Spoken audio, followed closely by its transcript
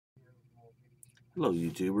Hello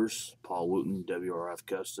YouTubers, Paul Wooten, WRF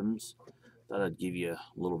Customs. Thought I'd give you a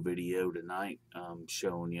little video tonight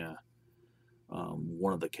showing you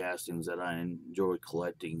one of the castings that I enjoy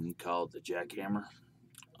collecting called the Jackhammer.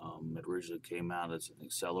 It originally came out as an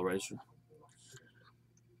accelerator.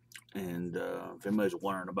 And if anybody's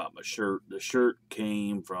wondering about my shirt, the shirt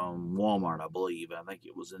came from Walmart, I believe. I think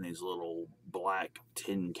it was in these little black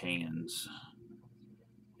tin cans.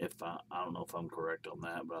 If I don't know if I'm correct on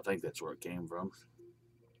that, but I think that's where it came from.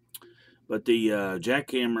 But the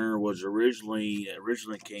jackhammer was originally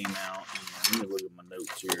came out. Let me look at my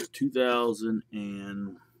notes here.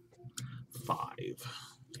 2005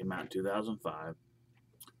 came out in 2005,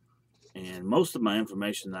 and most of my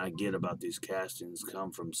information that I get about these castings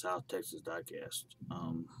come from South Texas Diecast.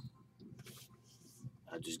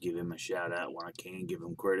 I just give him a shout out when I can. Give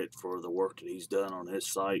him credit for the work that he's done on his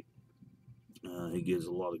site. He gives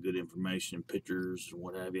a lot of good information, pictures, and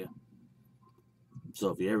what have you. So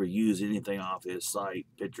if you ever use anything off his site,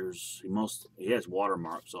 pictures, he has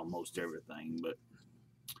watermarks on most everything, but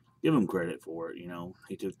give him credit for it.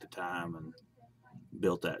 He took the time and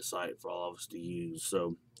built that site for all of us to use.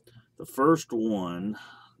 So the first one,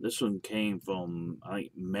 this one came from I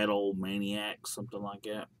think Metal Maniac, something like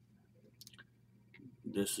that.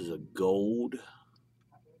 This is a gold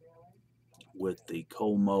with the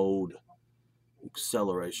co-mode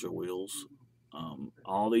accelerator wheels.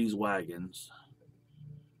 All these wagons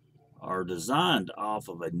are designed off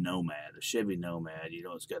of a Nomad, a Chevy Nomad.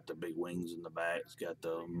 It's got the big wings in the back. It's got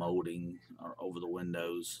the molding over the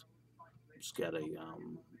windows. It's got a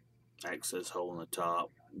access hole in the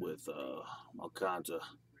top with all kinds of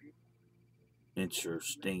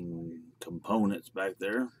interesting components back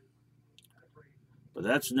there. But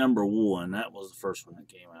that's number one. That was the first one that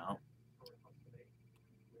came out.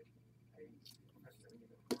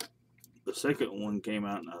 The second one came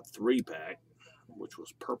out in a 3-pack, which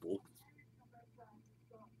was purple,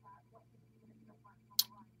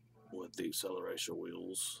 with the acceleration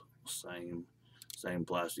wheels, same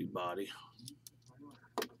plastic body.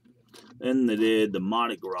 Then they did the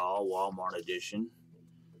Mardi Gras Walmart edition.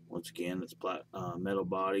 Once again, it's metal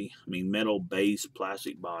base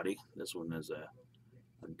plastic body. This one is a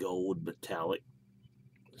gold metallic.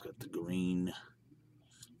 It's got the green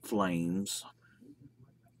flames.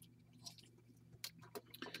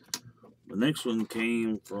 The next one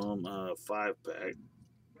came from a 5-pack.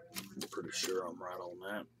 I'm pretty sure I'm right on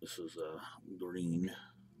that. This is green.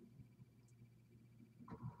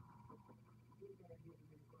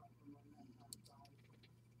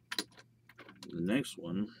 The next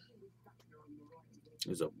one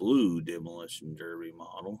is a blue demolition derby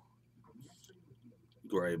model.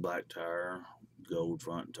 Gray black tire, gold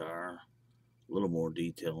front tire, a little more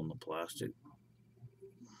detail on the plastic.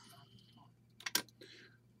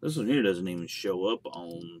 This one here doesn't even show up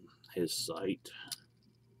on his site.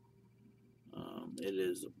 It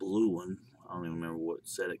is a blue one. I don't even remember what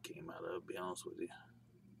set it came out of, to be honest with you.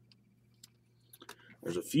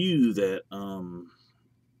 There's a few that let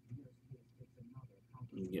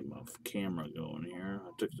me get my camera going here.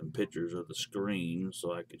 I took some pictures of the screen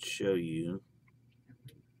so I could show you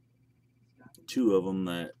two of them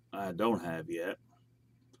that I don't have yet.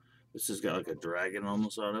 This has got like a dragon on the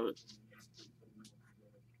side of it.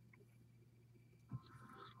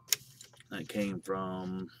 That came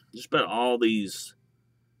from just about all these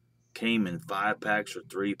came in 5-packs or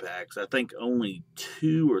 3-packs. I think only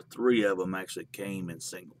 2 or 3 of them actually came in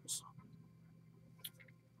singles.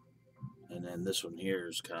 And then this one here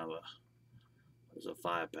is kind of a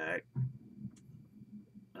 5-pack.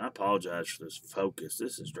 And I apologize for this focus.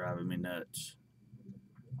 This is driving me nuts.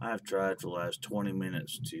 I've tried for the last 20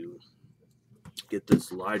 minutes to get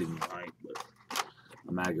this lighting right, but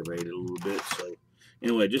I'm aggravated a little bit. So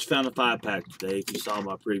anyway, just found a 5-pack today. If you saw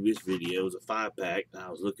my previous video, it was a 5-pack. I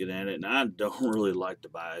was looking at it, and I don't really like to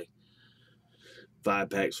buy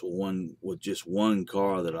 5-packs with just one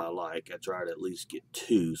car that I like. I try to at least get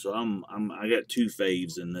 2. So I got 2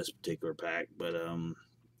 faves in this particular pack, but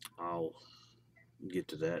I'll get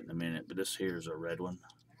to that in a minute. But this here is a red one.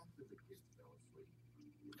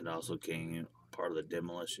 It also came part of the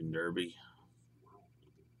demolition derby.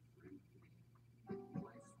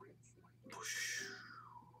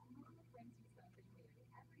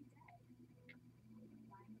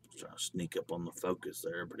 Trying to sneak up on the focus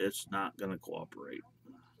there, but it's not going to cooperate.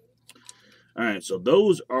 All right, so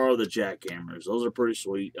those are the jackhammers. Those are pretty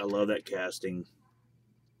sweet. I love that casting.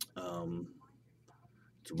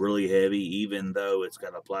 It's really heavy, even though it's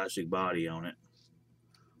got a plastic body on it.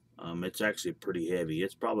 It's actually pretty heavy.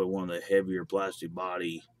 It's probably one of the heavier plastic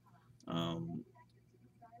body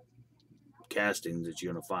castings that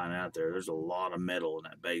you're gonna find out there. There's a lot of metal in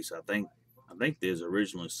that base. I think this was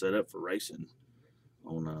originally set up for racing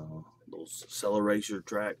on those accelerator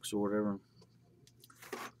tracks or whatever.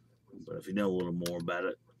 But if you know a little more about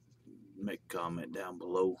it, make a comment down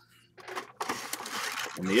below.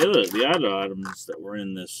 And the other items that were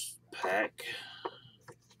in this pack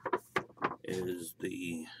is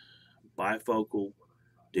the bifocal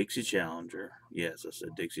Dixie Challenger. Yes, I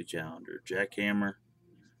said Dixie Challenger. Jackhammer,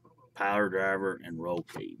 powder driver, and roll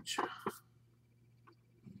cage.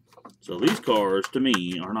 So these cars, to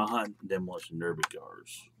me, are not demolition derby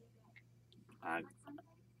cars. I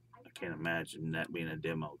can't imagine that being a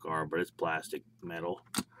demo car, but it's plastic metal.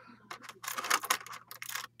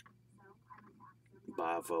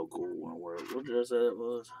 Bifocal. What did I say it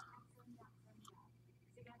was?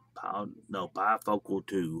 Bifocal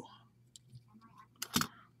 2.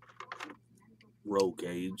 Roll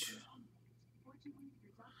cage.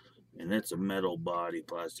 And it's a metal body,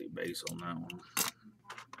 plastic base on that one.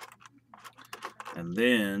 And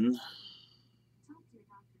then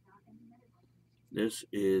it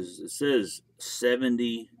says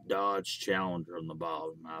 70 Dodge Challenger on the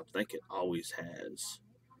bottom. I think it always has.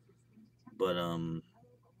 But on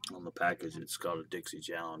the package it's called a Dixie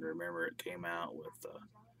Challenger. Remember, it came out with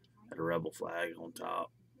had a rebel flag on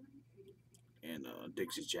top and a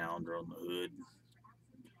Dixie Challenger on the hood.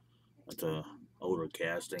 That's a older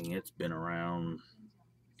casting. It's been around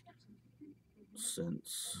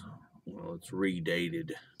since, well, it's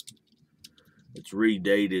redated. It's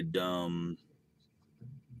redated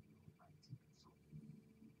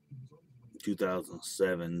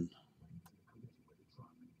 2007,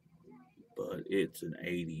 but it's an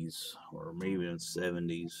 80s or maybe in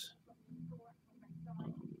 70s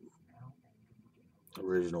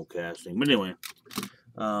original casting. But anyway,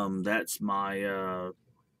 that's my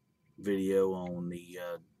video on the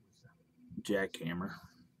jackhammer.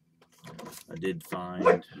 I did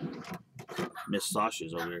find Miss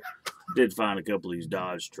Sasha's over here. Did find a couple of these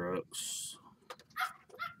Dodge trucks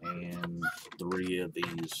and 3 of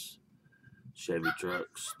these Chevy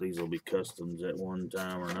trucks. These will be customs at one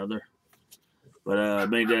time or another. But I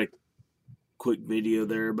made that quick video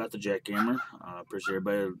there about the jackhammer. I appreciate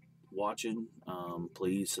everybody watching.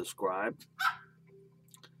 Please subscribe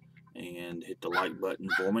and hit the like button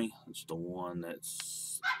for me. It's the one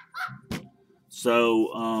that's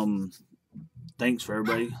so thanks for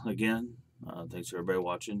everybody again. Thanks for everybody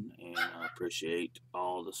watching, and I appreciate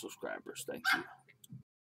all the subscribers. Thank you.